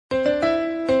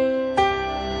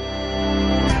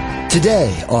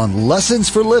Today on Lessons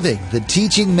for Living, the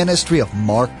teaching ministry of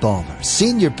Mark Balmer,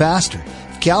 Senior Pastor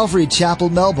of Calvary Chapel,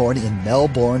 Melbourne in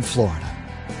Melbourne, Florida.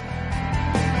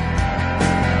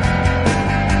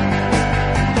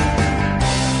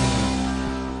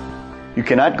 You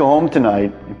cannot go home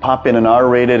tonight and pop in an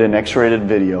R-rated and X-rated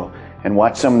video and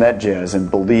watch some of that jazz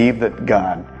and believe that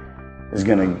God is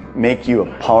going to make you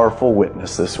a powerful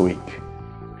witness this week.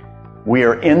 We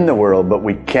are in the world, but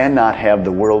we cannot have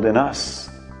the world in us.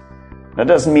 That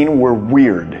doesn't mean we're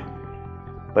weird,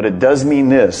 but it does mean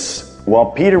this.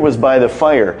 While Peter was by the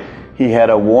fire, he had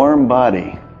a warm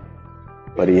body,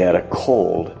 but he had a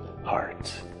cold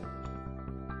heart.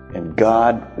 And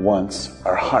God wants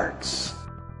our hearts.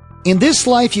 In this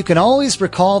life, you can always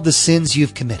recall the sins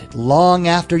you've committed long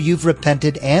after you've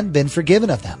repented and been forgiven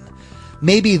of them.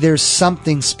 Maybe there's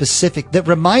something specific that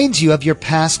reminds you of your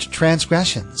past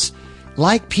transgressions.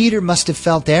 Like Peter must have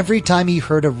felt every time he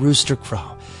heard a rooster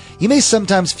crow. You may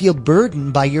sometimes feel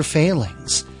burdened by your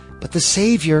failings, but the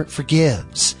Savior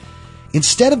forgives.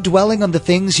 Instead of dwelling on the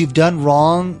things you've done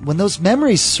wrong, when those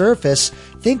memories surface,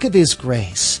 think of His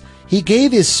grace. He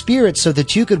gave His Spirit so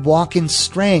that you could walk in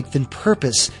strength and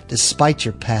purpose despite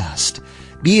your past.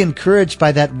 Be encouraged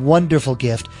by that wonderful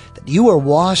gift that you are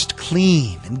washed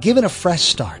clean and given a fresh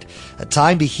start, a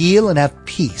time to heal and have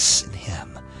peace in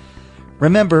Him.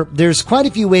 Remember, there's quite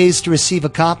a few ways to receive a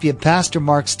copy of Pastor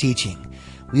Mark's teaching.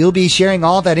 We'll be sharing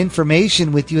all that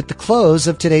information with you at the close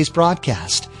of today's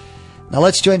broadcast. Now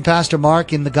let's join Pastor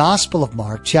Mark in the Gospel of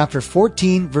Mark, chapter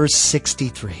 14, verse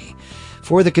 63,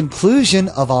 for the conclusion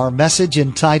of our message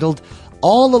entitled,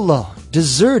 All Alone,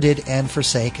 Deserted and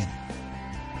Forsaken.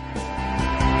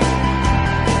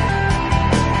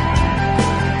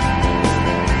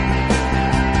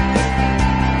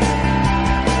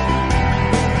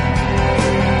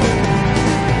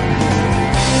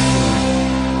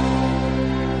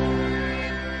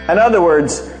 In other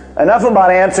words, enough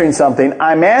about answering something.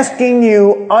 I'm asking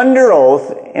you under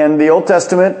oath, and the Old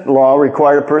Testament law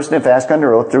required a person, if asked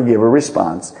under oath, to give a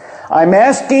response. I'm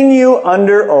asking you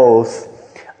under oath,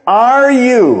 are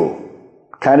you,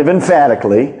 kind of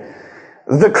emphatically,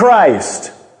 the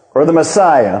Christ, or the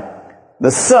Messiah,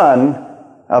 the Son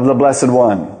of the Blessed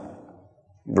One?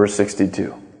 Verse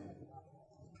 62.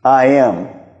 I am,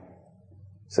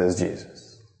 says Jesus.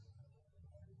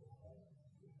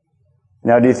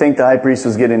 Now, do you think the high priest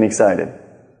was getting excited?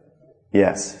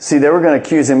 Yes. See, they were going to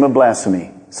accuse him of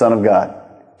blasphemy. Son of God.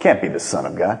 Can't be the Son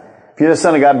of God. If you're the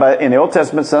Son of God, in the Old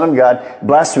Testament, Son of God,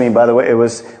 blasphemy, by the way, it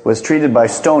was treated by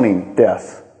stoning,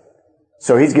 death.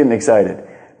 So he's getting excited.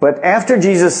 But after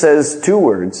Jesus says two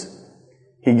words,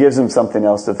 He gives them something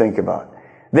else to think about.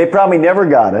 They probably never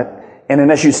got it, and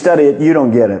unless you study it, you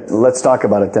don't get it. Let's talk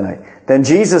about it tonight. Then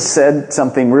Jesus said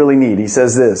something really neat. He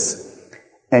says this,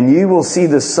 and you will see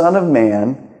the Son of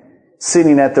Man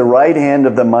sitting at the right hand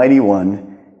of the Mighty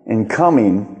One and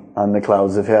coming on the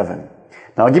clouds of heaven.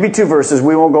 Now, I'll give you two verses.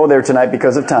 We won't go there tonight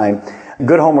because of time.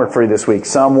 Good homework for you this week.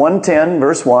 Psalm 110,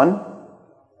 verse 1,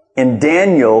 and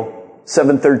Daniel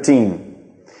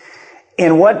 7:13.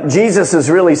 And what Jesus is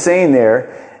really saying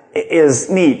there is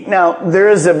neat. Now, there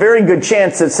is a very good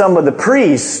chance that some of the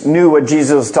priests knew what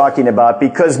Jesus was talking about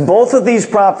because both of these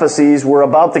prophecies were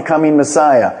about the coming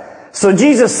Messiah. So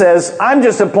Jesus says, I'm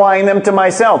just applying them to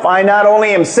myself. I not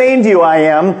only am saying to you I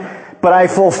am, but I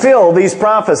fulfill these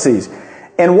prophecies.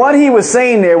 And what He was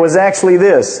saying there was actually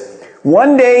this.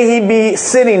 One day He'd be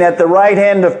sitting at the right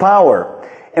hand of power.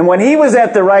 And when He was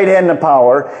at the right hand of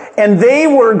power, and they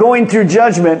were going through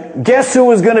judgment, guess who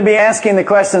was going to be asking the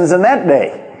questions in that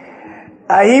day?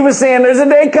 He was saying, there's a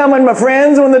day coming, my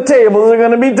friends, when the tables are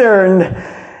going to be turned.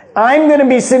 I'm going to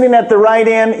be sitting at the right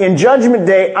hand in Judgment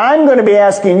Day. I'm going to be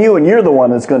asking you, and you're the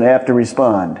one that's going to have to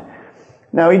respond.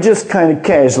 Now, He just kind of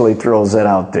casually throws that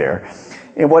out there.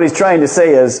 And what He's trying to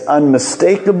say is,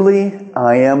 unmistakably,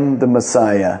 I am the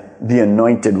Messiah, the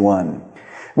Anointed One.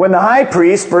 When the high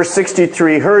priest, verse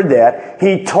 63, heard that,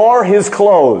 he tore his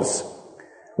clothes.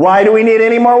 Why do we need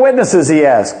any more witnesses, he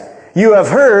asked. You have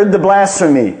heard the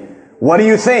blasphemy. What do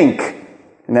you think?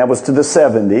 And that was to the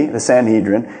 70, the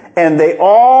Sanhedrin. And they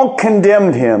all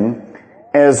condemned Him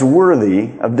as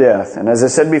worthy of death. And as I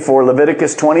said before,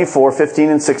 Leviticus 24, 15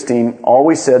 and 16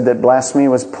 always said that blasphemy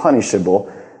was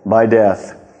punishable by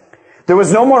death. There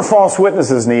was no more false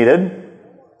witnesses needed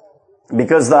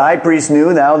because the high priest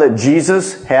knew now that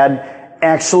Jesus had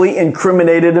actually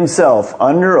incriminated Himself.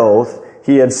 Under oath,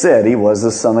 He had said He was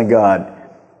the Son of God.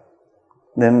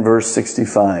 Then verse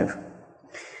 65.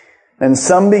 And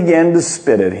some began to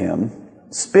spit at Him.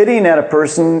 Spitting at a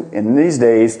person in these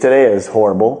days, today is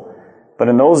horrible, but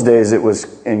in those days it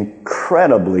was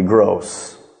incredibly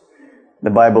gross. The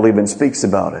Bible even speaks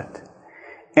about it.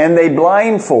 And they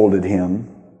blindfolded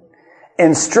him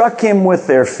and struck him with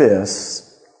their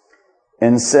fists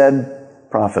and said,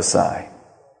 prophesy.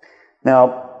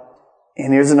 Now,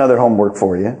 and here's another homework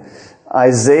for you.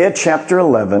 Isaiah chapter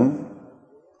 11,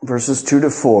 verses 2 to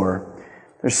 4.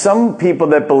 There's some people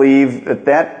that believe that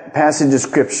that passage of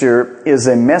Scripture is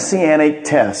a messianic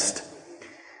test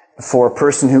for a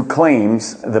person who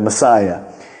claims the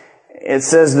Messiah. It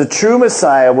says the true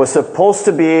Messiah was supposed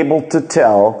to be able to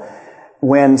tell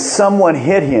when someone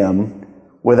hit him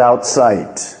without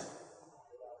sight.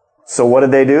 So what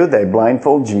did they do? They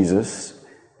blindfold Jesus.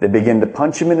 They begin to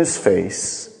punch him in his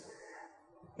face.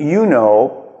 You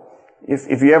know,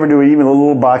 if you ever do even a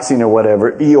little boxing or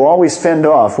whatever, you always fend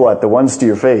off what? The ones to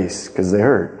your face, because they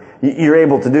hurt. You're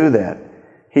able to do that.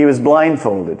 He was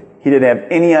blindfolded. He didn't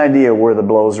have any idea where the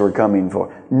blows were coming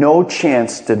for. No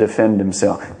chance to defend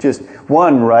himself. Just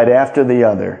one right after the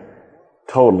other,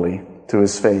 totally to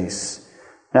his face.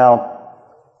 Now,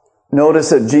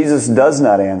 notice that Jesus does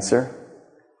not answer.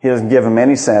 He doesn't give him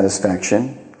any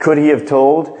satisfaction. Could he have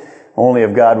told? Only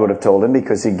if God would have told him,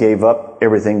 because he gave up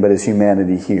everything but his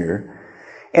humanity here.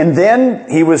 And then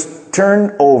he was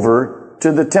turned over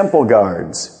to the temple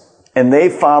guards. And they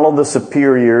followed the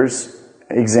superior's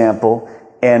example.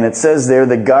 And it says there,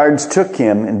 the guards took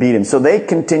him and beat him. So they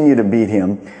continue to beat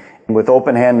him with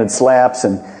open-handed slaps.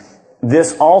 And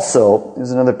this also,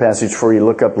 there's another passage for you to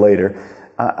look up later.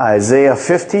 Isaiah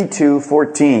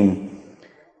 52:14.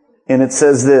 And it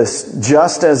says this,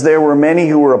 just as there were many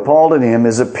who were appalled at him,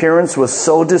 his appearance was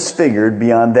so disfigured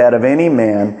beyond that of any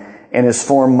man, and his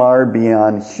form marred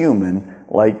beyond human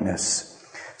likeness.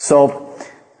 So,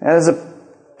 that is a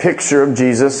picture of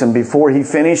Jesus, and before he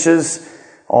finishes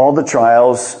all the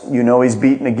trials, you know he's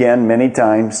beaten again many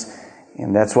times,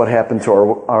 and that's what happened to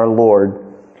our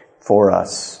Lord for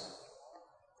us.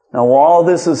 Now, while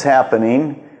this is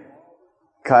happening,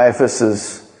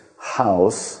 Caiaphas's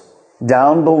house,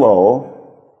 down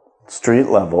below, street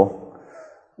level,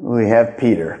 we have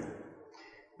Peter.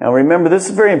 Now remember, this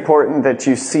is very important that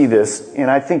you see this,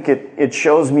 and I think it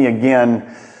shows me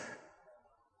again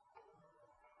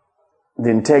the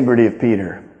integrity of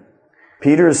Peter.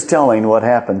 Peter is telling what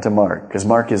happened to Mark, because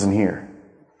Mark isn't here.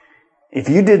 If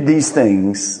you did these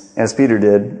things, as Peter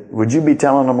did, would you be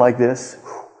telling them like this?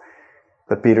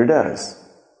 But Peter does.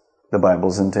 The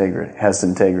Bible's has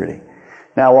integrity.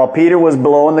 Now, while Peter was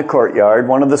below in the courtyard,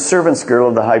 one of the servants' girl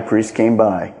of the high priest came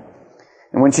by.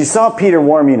 And when she saw Peter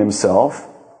warming himself,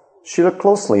 she looked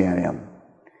closely at him.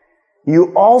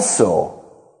 You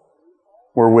also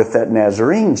were with that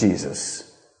Nazarene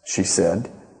Jesus, she said.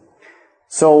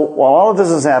 So, while all of this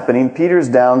is happening, Peter's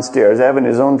downstairs having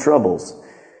his own troubles.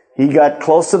 He got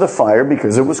close to the fire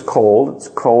because it was cold. It's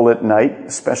cold at night,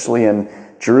 especially in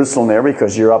Jerusalem there,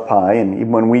 because you're up high, and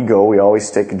even when we go, we always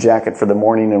take a jacket for the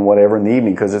morning and whatever in the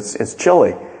evening because it's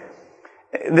chilly.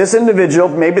 This individual,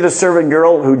 maybe the servant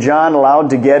girl who John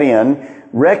allowed to get in,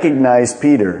 recognized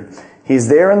Peter. He's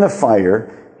there in the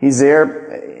fire. He's there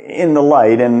in the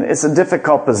light, and it's a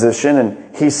difficult position,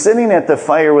 and he's sitting at the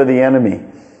fire with the enemy.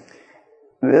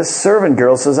 This servant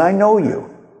girl says, I know you.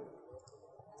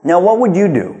 Now, what would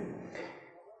you do?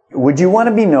 Would you want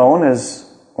to be known as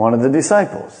one of the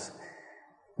disciples?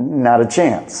 Not a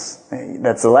chance.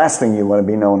 That's the last thing you want to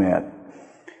be known at.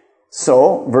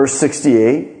 So, verse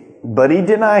 68, but he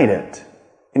denied it.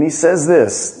 And he says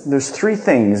this, there's three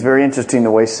things, very interesting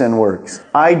the way sin works.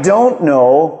 I don't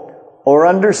know or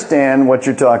understand what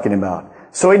you're talking about.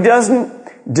 So he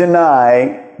doesn't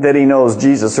deny that he knows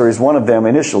Jesus, or he's one of them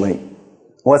initially.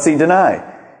 What's he deny?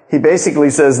 He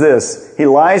basically says this, he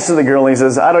lies to the girl and he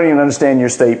says, I don't even understand your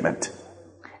statement.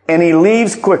 And he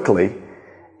leaves quickly.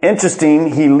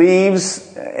 Interesting, he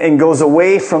leaves and goes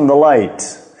away from the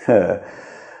light.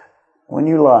 When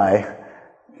you lie,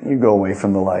 you go away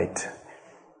from the light.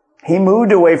 He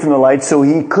moved away from the light so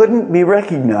he couldn't be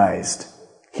recognized.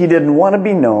 He didn't want to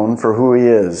be known for who he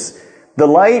is. The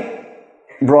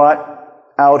light brought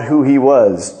out who he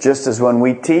was. Just as when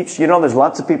we teach, you know, there's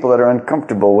lots of people that are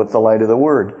uncomfortable with the light of the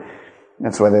Word.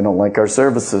 That's why they don't like our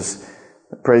services.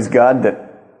 Praise God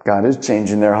that God is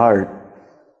changing their heart.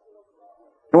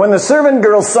 When the servant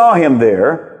girl saw him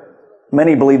there,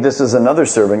 many believe this is another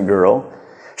servant girl,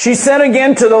 she said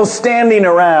again to those standing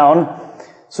around,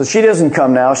 so she doesn't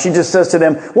come now, she just says to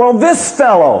them, well, this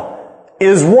fellow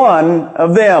is one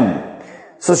of them.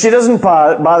 So she doesn't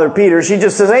bother Peter, she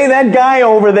just says, hey, that guy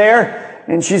over there,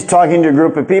 and she's talking to a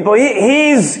group of people,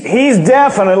 he's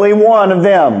definitely one of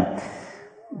them.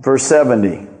 Verse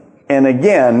 70, and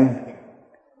again,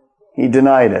 he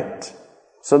denied it.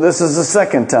 So this is the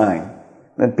second time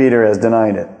that Peter has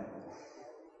denied it.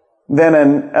 Then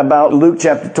in about Luke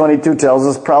chapter 22 tells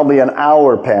us probably an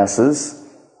hour passes,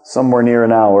 somewhere near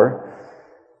an hour.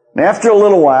 And after a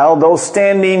little while, those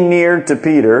standing near to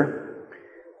Peter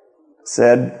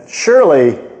said,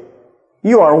 "Surely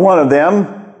you are one of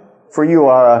them, for you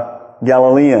are a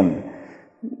Galilean."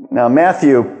 Now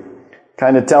Matthew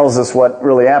kind of tells us what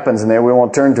really happens in there. We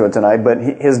won't turn to it tonight, but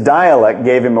his dialect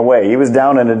gave him away. He was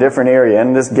down in a different area,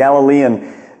 and this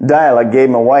Galilean dialect gave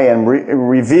him away and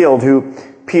revealed who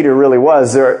Peter really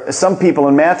was. There are some people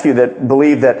in Matthew that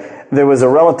believe that there was a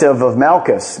relative of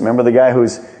Malchus. Remember the guy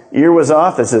whose ear was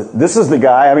off? They said, "This is the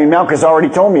guy. I mean, Malchus already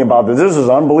told me about this. This is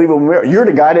unbelievable. You're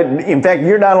the guy that, in fact,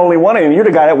 you're not only one of them, you're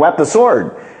the guy that whacked the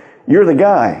sword. You're the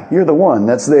guy. You're the one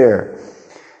that's there."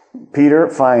 Peter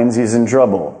finds he's in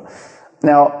trouble.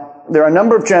 Now, there are a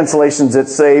number of translations that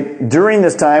say during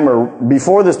this time or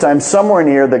before this time, somewhere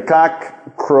near, the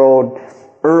cock crowed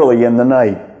early in the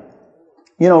night.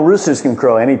 You know, roosters can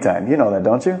crow anytime. You know that,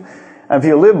 don't you? And if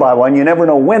you live by one, you never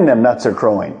know when them nuts are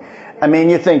crowing. I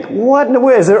mean, you think, what in the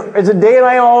way? Is it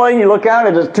daylight all and you look out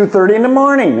and it's 2:30 in the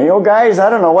morning. You know, guys, I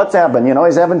don't know what's happened. You know,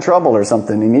 he's having trouble or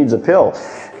something. He needs a pill.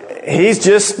 He's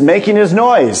just making his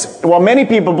noise. Well, many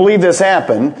people believe this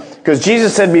happened because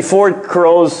Jesus said before it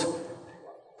crows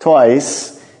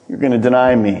twice, you're going to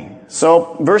deny me.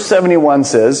 So, verse 71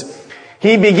 says,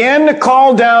 he began to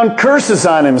call down curses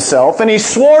on himself, and he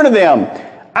swore to them,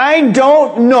 "I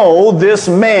don't know this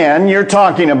man you're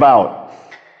talking about."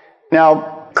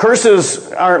 Now,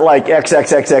 curses aren't like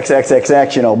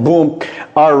XXXXXXX, you know, boom,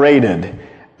 R-rated.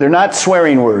 They're not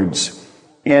swearing words.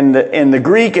 In the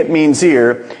Greek, it means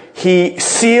here, he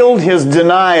sealed his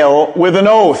denial with an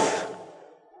oath.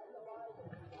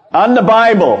 On the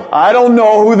Bible, I don't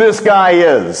know who this guy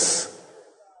is.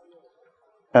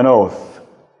 An oath.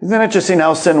 Isn't that interesting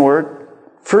how sin works?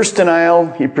 First denial,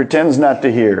 he pretends not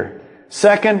to hear.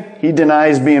 Second, he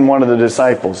denies being one of the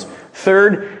disciples.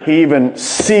 Third, he even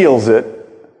seals it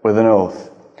with an oath.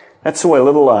 That's the way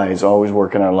little lies always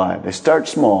work in our life. They start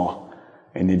small,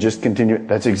 and they just continue.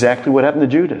 That's exactly what happened to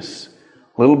Judas.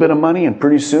 A little bit of money, and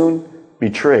pretty soon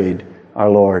betrayed our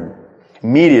Lord.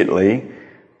 Immediately,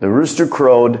 the rooster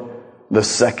crowed the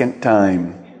second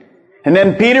time. And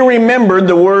then Peter remembered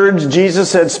the words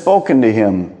Jesus had spoken to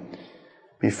him.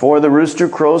 "Before the rooster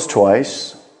crows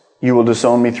twice, you will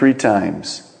disown me 3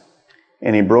 times.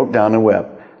 And he broke down and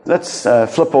wept. Let's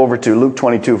flip over to Luke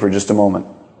 22 for just a moment.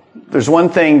 There's one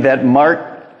thing that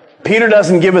Peter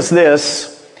doesn't give us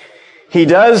this. He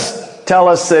does tell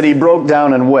us that he broke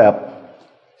down and wept.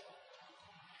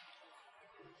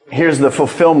 Here's the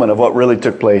fulfillment of what really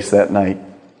took place that night.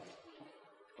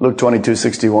 Luke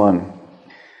 22:61.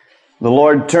 The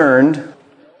Lord turned,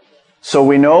 so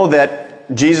we know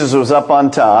that Jesus was up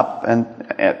on top and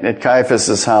at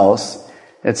Caiaphas' house.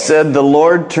 It said the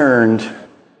Lord turned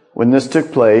when this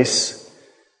took place,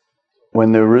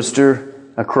 when the rooster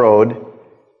crowed,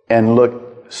 and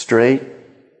looked straight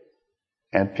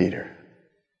at Peter.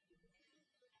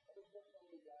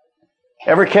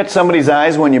 Ever catch somebody's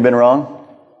eyes when you've been wrong?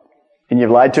 And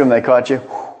you've lied to them, they caught you?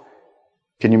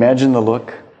 Can you imagine the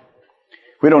look?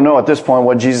 We don't know at this point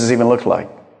what Jesus even looked like.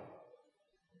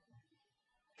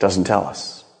 Doesn't tell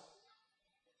us.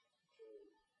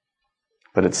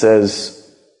 But it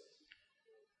says,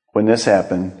 when this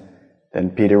happened,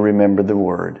 then Peter remembered the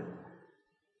word,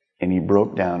 and he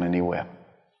broke down and he wept.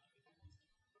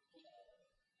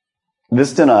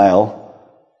 This denial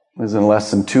was in less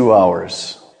than 2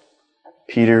 hours.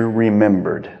 Peter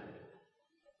remembered.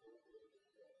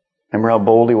 Remember how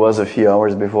bold he was a few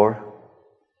hours before?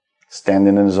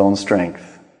 Standing in his own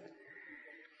strength.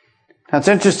 Now it's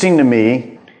interesting to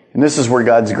me, and this is where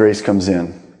God's grace comes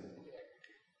in.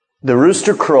 The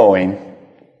rooster crowing,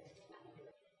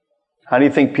 how do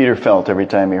you think Peter felt every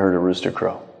time he heard a rooster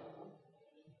crow?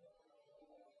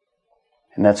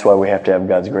 And that's why we have to have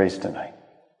God's grace tonight.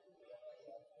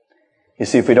 You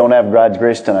see, if we don't have God's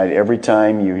grace tonight, every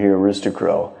time you hear a rooster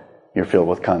crow, you're filled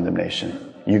with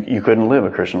condemnation. You couldn't live a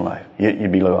Christian life.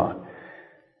 You'd be gone.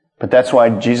 But that's why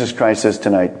Jesus Christ says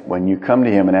tonight, when you come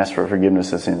to Him and ask for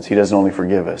forgiveness of sins, He doesn't only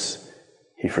forgive us,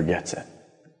 He forgets it.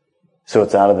 So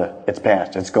it's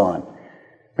past, it's gone.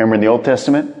 Remember in the Old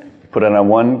Testament, put it on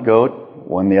one goat,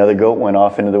 the other goat went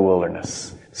off into the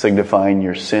wilderness, signifying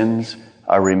your sins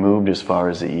are removed as far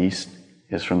as the east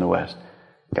is from the west.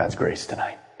 God's grace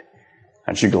tonight.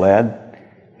 Aren't you glad?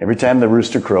 Every time the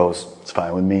rooster crows, it's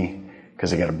fine with me,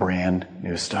 because I got a brand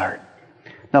new start.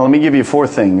 Now let me give you 4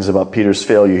 things about Peter's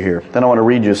failure here. Then I want to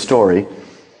read you a story, and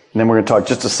then we're going to talk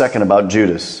just a second about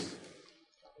Judas.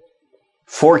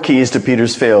 4 keys to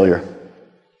Peter's failure.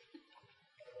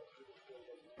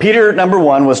 Peter, number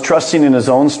one, was trusting in his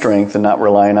own strength and not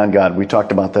relying on God. We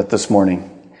talked about that this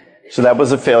morning. So that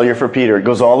was a failure for Peter. It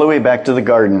goes all the way back to the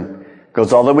garden. It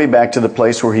goes all the way back to the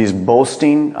place where he's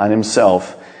boasting on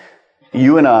himself.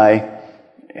 You and I,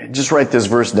 just write this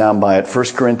verse down by it.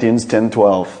 1 Corinthians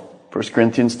 10:12. 1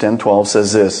 Corinthians 10:12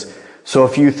 says this. So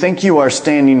if you think you are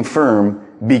standing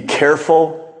firm, be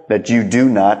careful that you do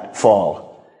not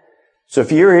fall. So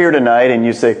if you're here tonight and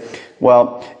you say,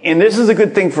 well, and this is a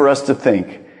good thing for us to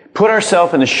think. Put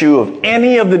ourselves in the shoe of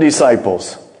any of the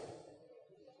disciples.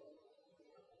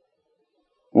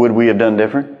 Would we have done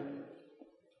different?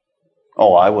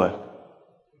 Oh, I would.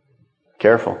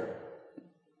 Careful.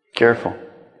 Careful.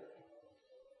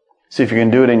 See, if you're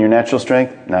going to do it in your natural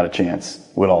strength, not a chance.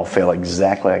 We'd all fail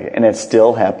exactly like it. And it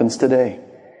still happens today.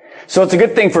 So it's a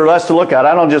good thing for us to look at.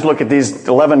 I don't just look at these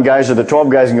 11 guys or the 12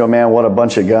 guys and go, man, what a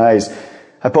bunch of guys.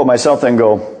 I put myself there and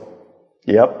go,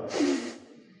 yep.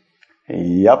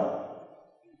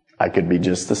 I could be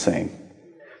just the same.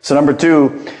 So number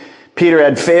two, Peter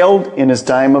had failed in his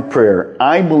time of prayer.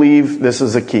 I believe this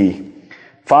is a key.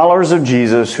 Followers of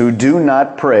Jesus who do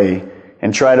not pray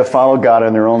and try to follow God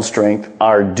in their own strength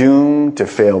are doomed to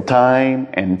fail time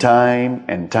and time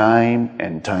and time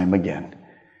and time again.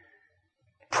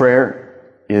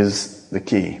 Prayer is the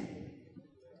key.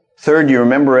 Third, you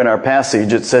remember in our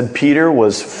passage, it said Peter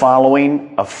was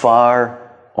following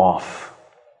afar off.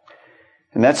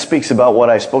 And that speaks about what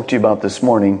I spoke to you about this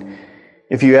morning.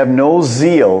 If you have no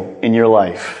zeal in your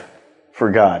life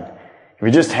for God, if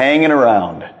you're just hanging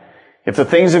around, if the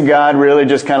things of God really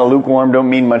just kind of lukewarm, don't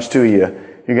mean much to you,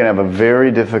 you're going to have a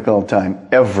very difficult time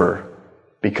ever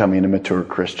becoming a mature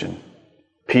Christian.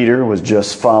 Peter was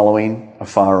just following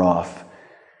afar off.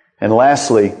 And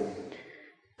lastly,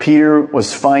 Peter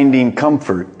was finding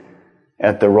comfort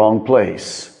at the wrong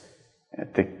place,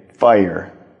 at the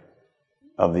fire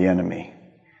of the enemy.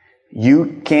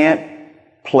 You can't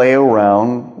play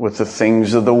around with the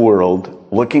things of the world,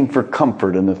 looking for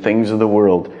comfort in the things of the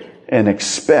world, and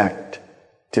expect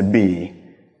to be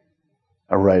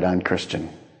a right-on Christian.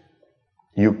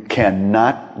 You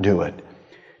cannot do it.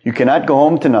 You cannot go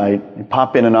home tonight and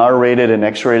pop in an R-rated and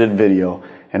X-rated video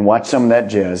and watch some of that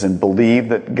jazz and believe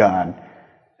that God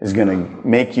is going to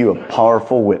make you a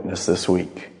powerful witness this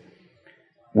week.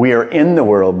 We are in the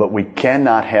world, but we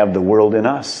cannot have the world in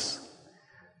us.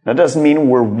 That doesn't mean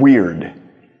we're weird,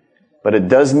 but it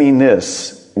does mean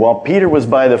this. While Peter was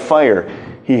by the fire,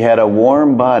 he had a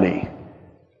warm body,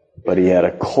 but he had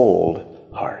a cold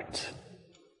heart.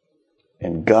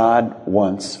 And God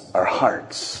wants our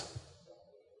hearts.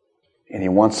 And He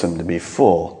wants them to be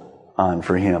full on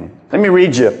for Him. Let me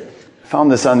read you. I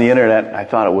found this on the internet. I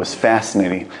thought it was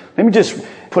fascinating. Let me just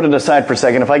put it aside for a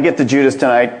second. If I get to Judas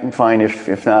tonight, fine.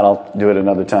 If not, I'll do it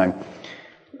another time.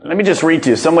 Let me just read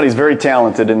to you. Somebody's very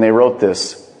talented and they wrote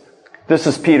this. This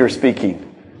is Peter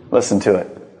speaking. Listen to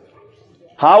it.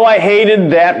 How I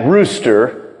hated that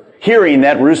rooster, hearing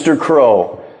that rooster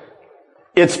crow.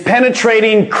 Its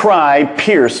penetrating cry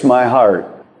pierced my heart.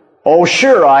 Oh,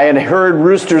 sure, I had heard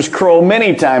roosters crow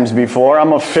many times before.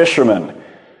 I'm a fisherman.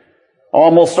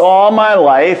 Almost all my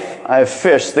life, I've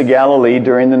fished the Galilee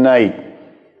during the night.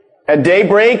 At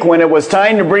daybreak, when it was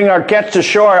time to bring our catch to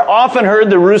shore, I often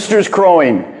heard the roosters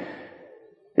crowing.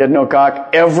 Yet no cock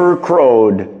ever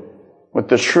crowed with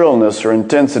the shrillness or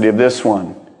intensity of this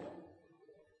one.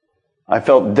 I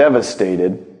felt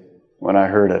devastated when I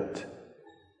heard it.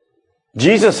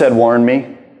 Jesus had warned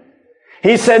me.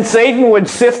 He said Satan would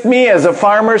sift me as a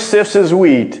farmer sifts his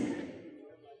wheat.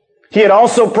 He had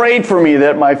also prayed for me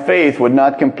that my faith would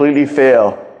not completely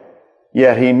fail.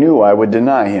 Yet he knew I would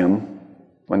deny him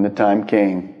when the time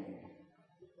came.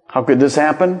 How could this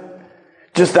happen?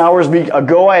 Just hours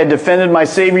ago, I had defended my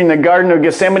Savior in the Garden of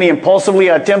Gethsemane.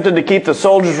 Impulsively, I attempted to keep the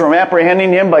soldiers from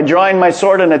apprehending him by drawing my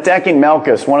sword and attacking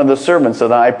Malchus, one of the servants of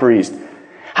the high priest.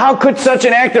 How could such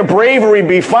an act of bravery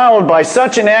be followed by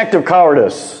such an act of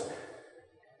cowardice?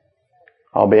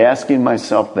 I'll be asking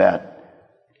myself that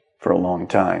for a long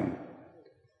time.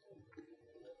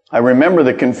 I remember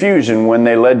the confusion when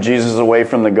they led Jesus away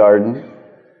from the garden.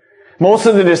 Most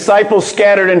of the disciples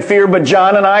scattered in fear, but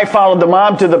John and I followed the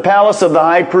mob to the palace of the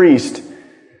high priest.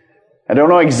 I don't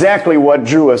know exactly what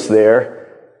drew us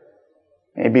there.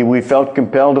 Maybe we felt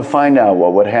compelled to find out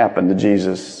what would happen to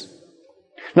Jesus.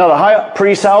 Now, the high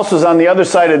priest's house was on the other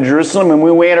side of Jerusalem, and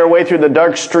we made our way through the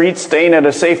dark streets, staying at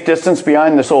a safe distance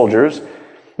behind the soldiers.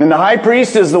 And the high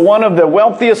priest is the one of the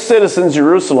wealthiest citizens in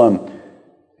Jerusalem,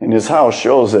 and his house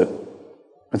shows it.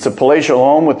 It's a palatial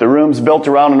home with the rooms built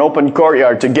around an open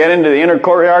courtyard. To get into the inner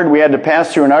courtyard, we had to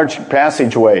pass through an arched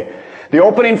passageway. The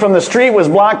opening from the street was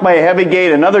blocked by a heavy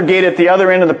gate. Another gate at the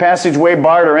other end of the passageway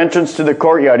barred our entrance to the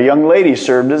courtyard. A young lady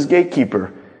served as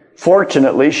gatekeeper.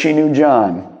 Fortunately, she knew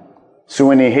John. So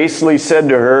when he hastily said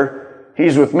to her,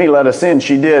 "He's with me, let us in,"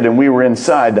 she did, and we were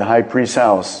inside the high priest's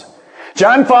house.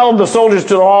 John followed the soldiers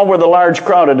to the hall where the large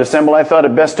crowd had assembled. I thought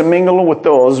it best to mingle with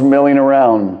those milling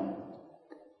around.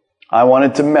 I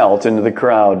wanted to melt into the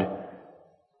crowd.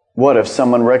 What if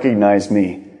someone recognized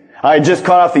me? I had just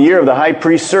cut off the ear of the high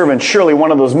priest's servant. Surely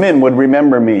one of those men would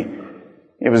remember me.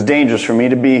 It was dangerous for me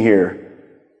to be here.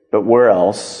 But where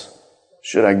else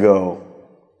should I go?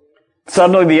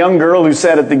 Suddenly the young girl who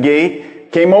sat at the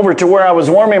gate came over to where I was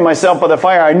warming myself by the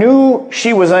fire. I knew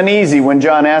she was uneasy when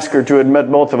John asked her to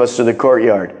admit both of us to the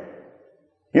courtyard.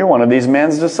 "You're one of these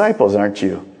man's disciples, aren't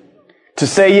you?" To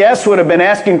say yes would have been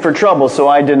asking for trouble, so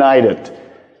I denied it.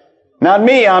 "Not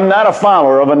me. I'm not a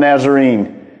follower of a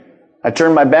Nazarene." I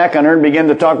turned my back on her and began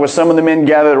to talk with some of the men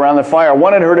gathered around the fire. I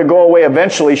wanted her to go away.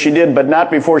 Eventually she did, but not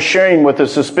before sharing with the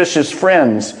suspicious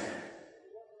friends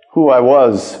who I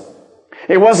was.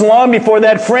 It wasn't long before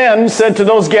that friend said to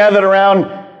those gathered around,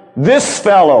 "This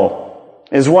fellow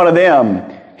is one of them.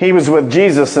 He was with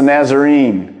Jesus the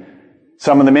Nazarene."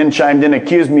 Some of the men chimed in,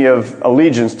 accused me of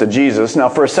allegiance to Jesus. Now,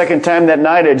 for a second time that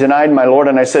night, I denied my Lord,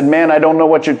 and I said, "Man, I don't know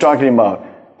what you're talking about."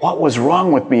 What was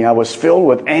wrong with me? I was filled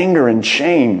with anger and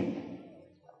shame.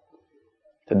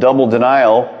 The double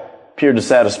denial appeared to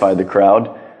satisfy the crowd.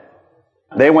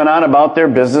 They went on about their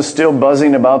business, still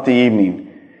buzzing about the evening.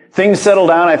 Things settled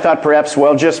down. I thought perhaps,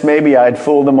 well, just maybe I'd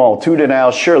fooled them all. 2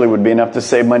 denials surely would be enough to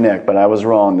save my neck, but I was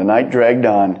wrong. The night dragged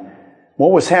on.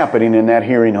 What was happening in that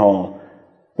hearing hall?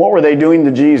 What were they doing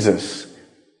to Jesus?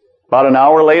 About an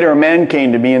hour later, a man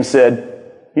came to me and said,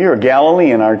 "You're a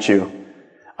Galilean, aren't you?"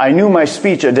 I knew my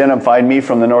speech identified me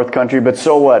from the North Country, but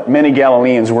so what? Many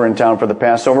Galileans were in town for the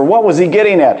Passover. What was he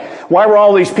getting at? Why were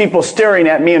all these people staring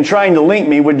at me and trying to link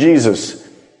me with Jesus?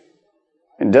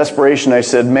 In desperation, I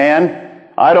said, "Man,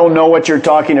 I don't know what you're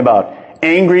talking about."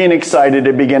 Angry and excited,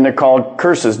 I began to call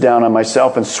curses down on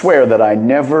myself and swear that I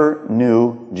never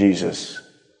knew Jesus.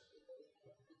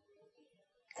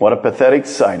 What a pathetic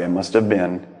sight I must have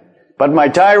been. But my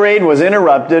tirade was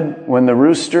interrupted when the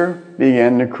rooster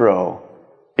began to crow.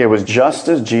 It was just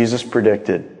as Jesus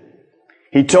predicted.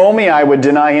 He told me I would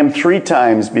deny him 3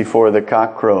 times before the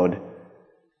cock crowed.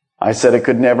 I said it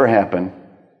could never happen,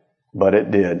 but it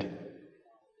did.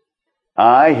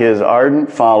 I, his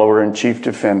ardent follower and chief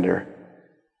defender,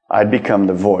 I'd become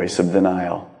the voice of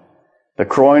denial. The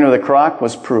crowing of the cock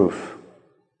was proof.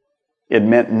 It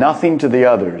meant nothing to the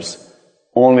others,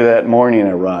 only that morning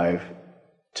arrived.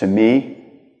 To me,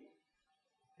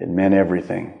 it meant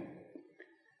everything.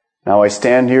 Now I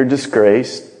stand here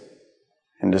disgraced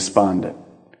and despondent.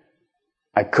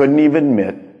 I couldn't even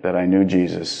admit that I knew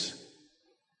Jesus.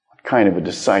 What kind of a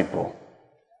disciple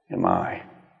am I?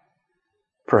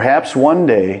 Perhaps one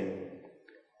day,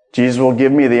 Jesus will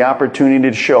give me the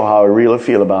opportunity to show how I really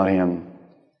feel about him.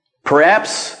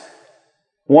 Perhaps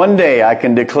one day I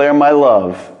can declare my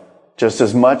love just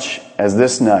as much as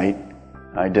this night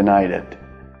I denied it.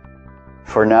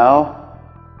 For now,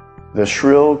 the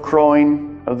shrill crowing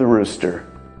of the rooster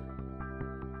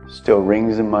still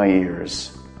rings in my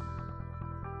ears.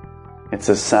 It's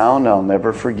a sound I'll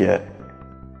never forget.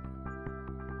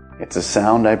 It's a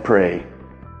sound I pray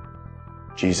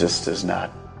Jesus does not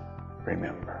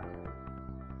remember.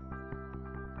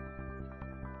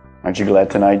 Aren't you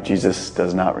glad tonight Jesus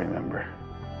does not remember?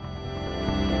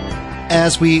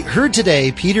 As we heard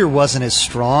today, Peter wasn't as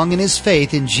strong in his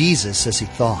faith in Jesus as he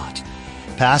thought.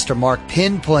 Pastor Mark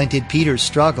pinpointed Peter's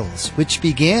struggles, which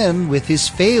began with his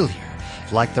failure,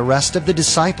 like the rest of the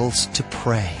disciples, to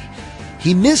pray.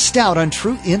 He missed out on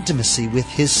true intimacy with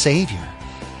his Savior.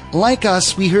 Like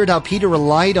us, we heard how Peter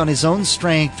relied on his own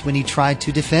strength when he tried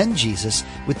to defend Jesus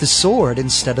with the sword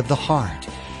instead of the heart.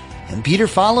 And Peter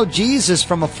followed Jesus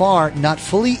from afar, not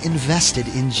fully invested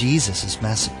in Jesus'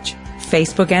 message.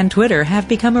 Facebook and Twitter have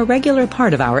become a regular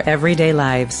part of our everyday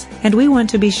lives, and we want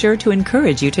to be sure to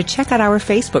encourage you to check out our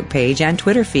Facebook page and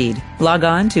Twitter feed. Log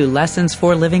on to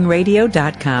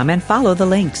lessonsforlivingradio.com and follow the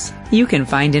links. You can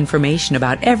find information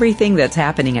about everything that's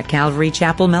happening at Calvary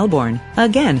Chapel, Melbourne.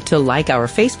 Again, to like our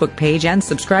Facebook page and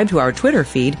subscribe to our Twitter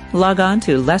feed, log on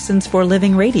to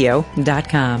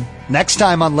lessonsforlivingradio.com. Next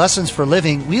time on Lessons for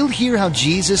Living, we'll hear how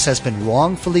Jesus has been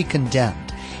wrongfully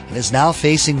condemned and is now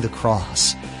facing the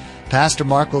cross. Pastor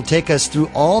Mark will take us through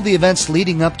all the events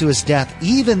leading up to his death,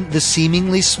 even the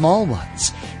seemingly small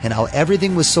ones, and how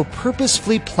everything was so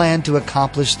purposefully planned to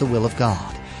accomplish the will of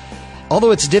God.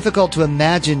 Although it's difficult to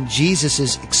imagine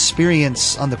Jesus'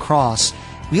 experience on the cross,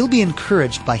 we'll be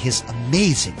encouraged by his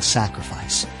amazing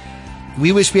sacrifice.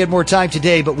 We wish we had more time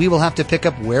today, but we will have to pick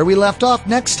up where we left off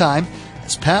next time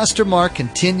as Pastor Mark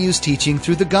continues teaching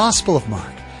through the Gospel of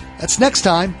Mark. That's next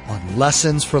time on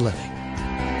Lessons for Living.